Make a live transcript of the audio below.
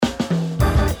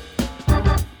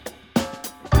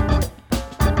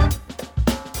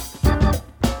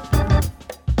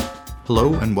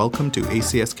Hello and welcome to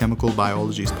ACS Chemical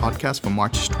Biology's podcast for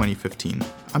March 2015.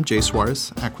 I'm Jay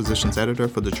Suarez, Acquisitions Editor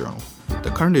for the journal.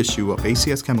 The current issue of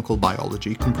ACS Chemical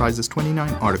Biology comprises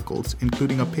 29 articles,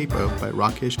 including a paper by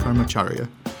Rakesh Karmacharya,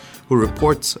 who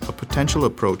reports a potential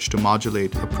approach to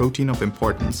modulate a protein of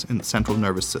importance in the central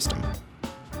nervous system.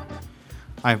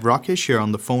 I have Rakesh here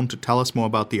on the phone to tell us more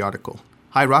about the article.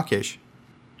 Hi, Rakesh.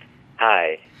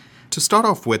 Hi. To start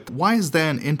off with, why is there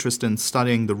an interest in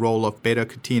studying the role of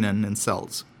beta-catenin in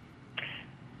cells?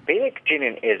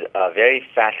 Beta-catenin is a very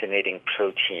fascinating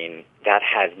protein that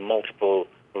has multiple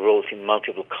roles in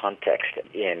multiple contexts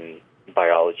in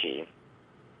biology.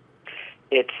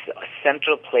 It's a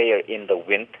central player in the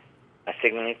Wnt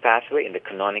signaling pathway, in the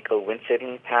canonical Wnt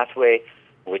signaling pathway,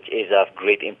 which is of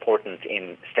great importance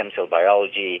in stem cell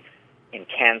biology, in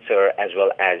cancer, as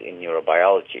well as in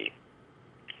neurobiology.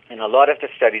 And a lot of the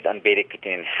studies on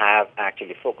beta-catenin have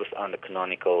actually focused on the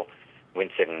canonical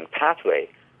Wnt signaling pathway.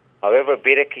 However,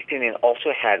 beta-catenin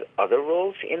also has other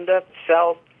roles in the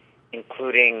cell,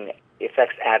 including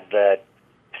effects at the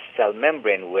cell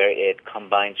membrane where it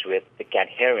combines with the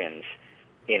cadherins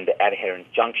in the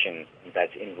adherent junction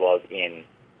that's involved in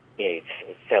its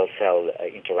cell-cell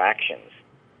interactions.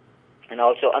 And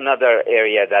also another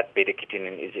area that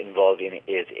beta-catenin is involved in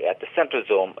is at the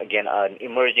centrosome, again, an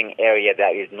emerging area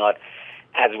that is not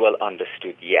as well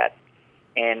understood yet.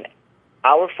 And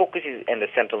our focus is in the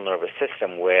central nervous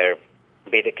system, where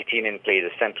beta-catenin plays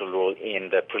a central role in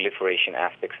the proliferation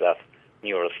aspects of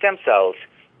neural stem cells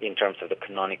in terms of the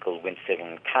canonical Wnt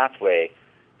signaling pathway.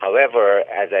 However,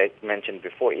 as I mentioned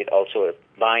before, it also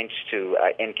binds to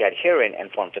N-cadherin and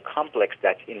forms a complex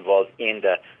that's involved in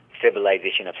the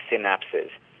stabilization of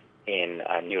synapses in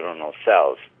neuronal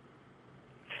cells.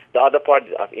 The other part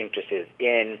of interest is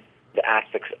in the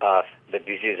aspects of the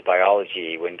disease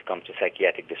biology when it comes to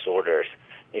psychiatric disorders.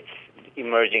 It's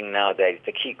emerging now that it's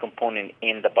a key component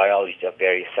in the biology of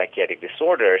various psychiatric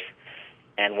disorders,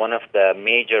 and one of the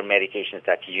major medications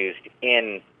that's used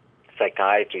in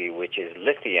psychiatry, which is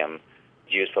lithium,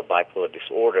 used for bipolar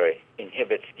disorder,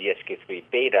 inhibits DSK3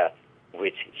 beta,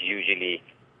 which usually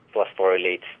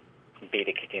phosphorylates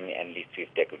beta-catenin and leads to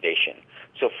its degradation.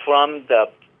 So from the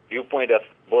viewpoint of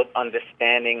both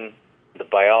understanding the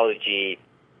biology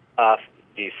of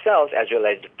these cells as well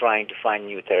as trying to find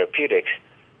new therapeutics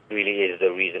really is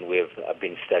the reason we've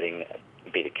been studying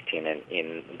beta-catenin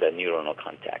in the neuronal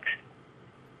context.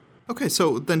 Okay,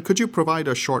 so then could you provide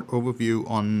a short overview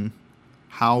on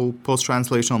how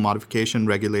post-translational modification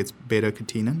regulates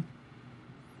beta-catenin?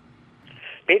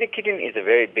 Beta-catenin is a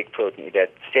very big protein. It has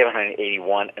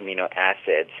 781 amino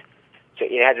acids. So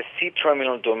it has a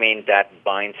C-terminal domain that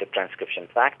binds the transcription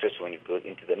factors when it goes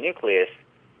into the nucleus.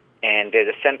 And there's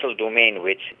a central domain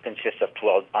which consists of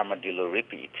 12 armadillo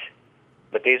repeats.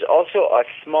 But there's also a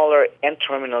smaller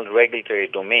N-terminal regulatory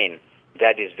domain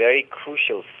that is very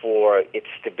crucial for its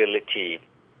stability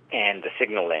and the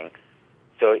signaling.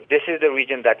 So this is the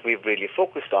region that we've really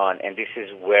focused on, and this is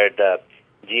where the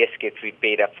DSK3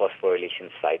 beta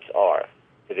phosphorylation sites are.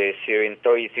 So there's serine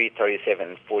 33, 37,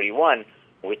 and 41,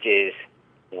 which is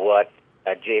what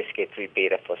DSK3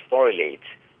 beta phosphorylates.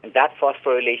 And that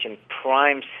phosphorylation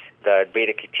primes the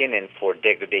beta-catenin for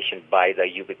degradation by the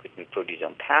ubiquitin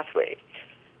proteasome pathway.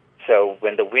 So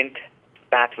when the Wnt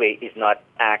pathway is not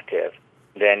active,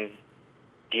 then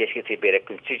DSK3 beta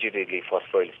constitutively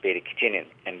phosphorylates beta-catenin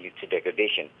and leads to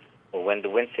degradation. But when the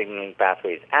Wnt signaling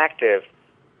pathway is active,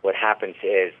 what happens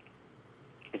is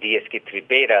DSK3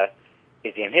 beta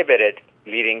is inhibited,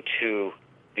 leading to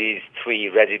these three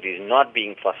residues not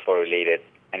being phosphorylated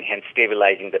and hence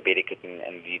stabilizing the beta-catenin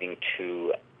and leading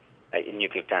to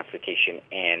nucleotranslocation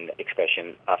and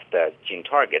expression of the gene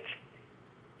targets.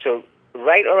 So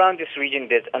right around this region,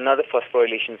 there's another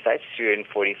phosphorylation site, serine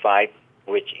 45,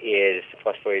 which is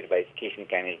phosphorylated by casein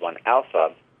kinase 1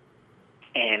 alpha,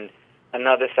 and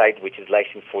another site, which is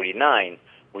lysine 49,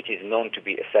 which is known to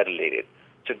be acetylated.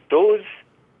 So those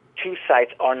two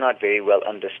sites are not very well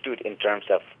understood in terms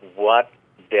of what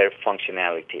their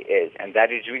functionality is. And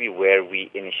that is really where we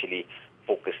initially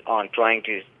focus on trying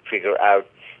to figure out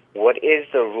what is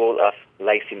the role of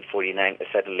lysine 49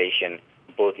 acetylation,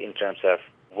 both in terms of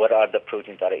what are the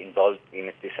proteins that are involved in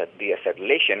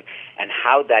deacetylation and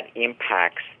how that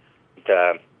impacts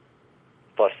the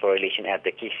phosphorylation at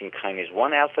the casein kinase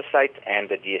 1 alpha site and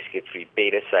the DSK3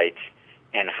 beta sites,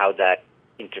 and how that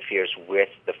interferes with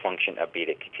the function of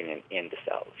beta-catenin in the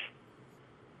cells.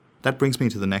 That brings me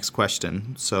to the next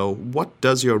question. So what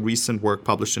does your recent work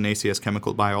published in ACS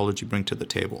Chemical Biology bring to the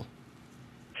table?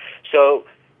 So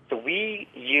we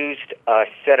used a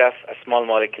set of small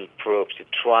molecule probes to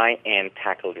try and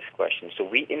tackle this question. So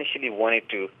we initially wanted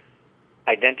to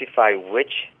identify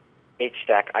which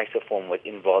HDAC isoform was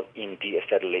involved in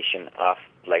deacetylation of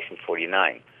lysine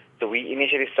 49. So we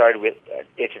initially started with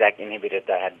HDAC inhibitors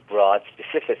that had broad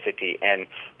specificity, and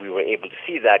we were able to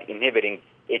see that inhibiting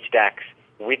HDACs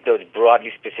with those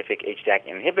broadly specific HDAC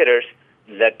inhibitors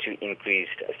led to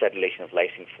increased acetylation of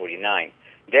lysine 49.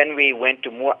 Then we went to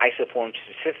more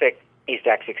isoform-specific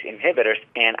HDAC6 inhibitors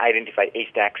and identified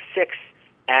HDAC6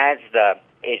 as the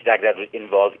HDAC that was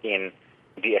involved in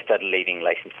deacetylating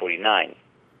lysine 49.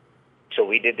 So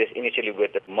we did this initially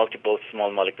with multiple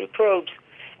small molecule probes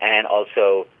and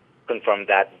also confirmed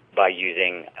that by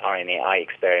using RNAi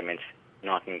experiments,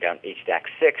 knocking down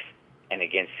HDAC6 and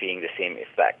again seeing the same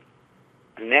effect.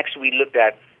 Next, we looked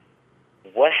at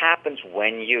what happens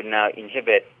when you now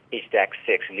inhibit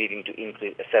HDAC6, leading to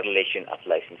increased acetylation of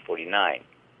lysine 49.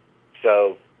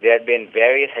 So there have been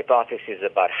various hypotheses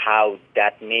about how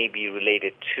that may be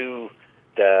related to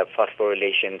the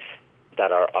phosphorylations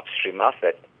that are upstream of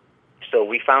it. So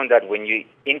we found that when you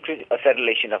increase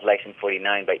acetylation of lysine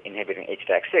 49 by inhibiting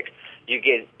HDAC6, you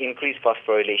get increased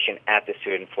phosphorylation at the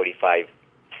serine 45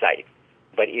 site.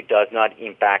 But it does not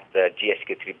impact the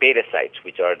GSK3 beta sites,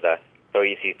 which are the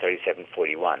 33, 37,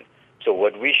 41. So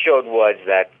what we showed was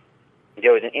that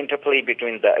there was an interplay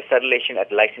between the acetylation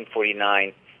at lysine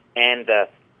 49 and the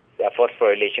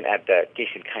phosphorylation at the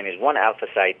casein kinase 1 alpha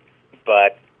site,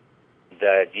 but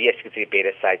the GSK3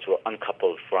 beta sites were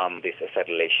uncoupled from this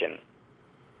acetylation.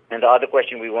 And the other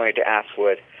question we wanted to ask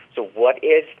was, so what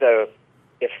is the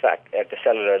effect at the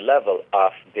cellular level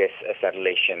of this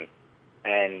acetylation?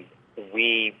 And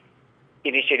we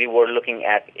initially were looking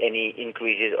at any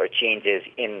increases or changes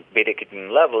in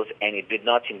beta-catenin levels, and it did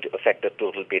not seem to affect the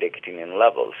total beta-catenin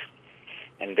levels.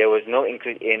 And there was no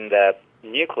increase in the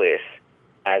nucleus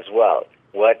as well.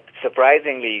 What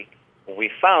surprisingly we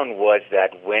found was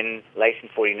that when lysine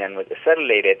 49 was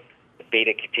acetylated, the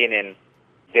beta-catenin,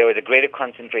 there was a greater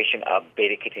concentration of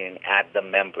beta-catenin at the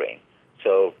membrane.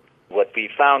 So what we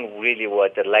found really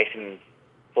was that lysine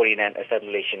 49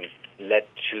 acetylation led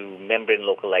to membrane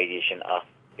localization of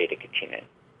beta-catenin.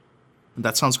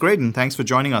 That sounds great, and thanks for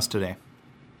joining us today.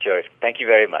 Sure. Thank you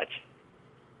very much.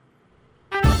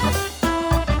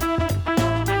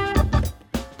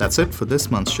 That's it for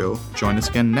this month's show. Join us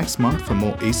again next month for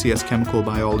more ACS Chemical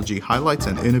Biology highlights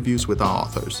and interviews with our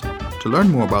authors. To learn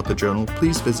more about the journal,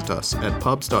 please visit us at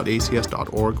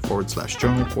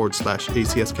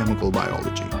pubs.acs.org/journal/ACS Chemical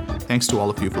Biology. Thanks to all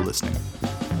of you for listening.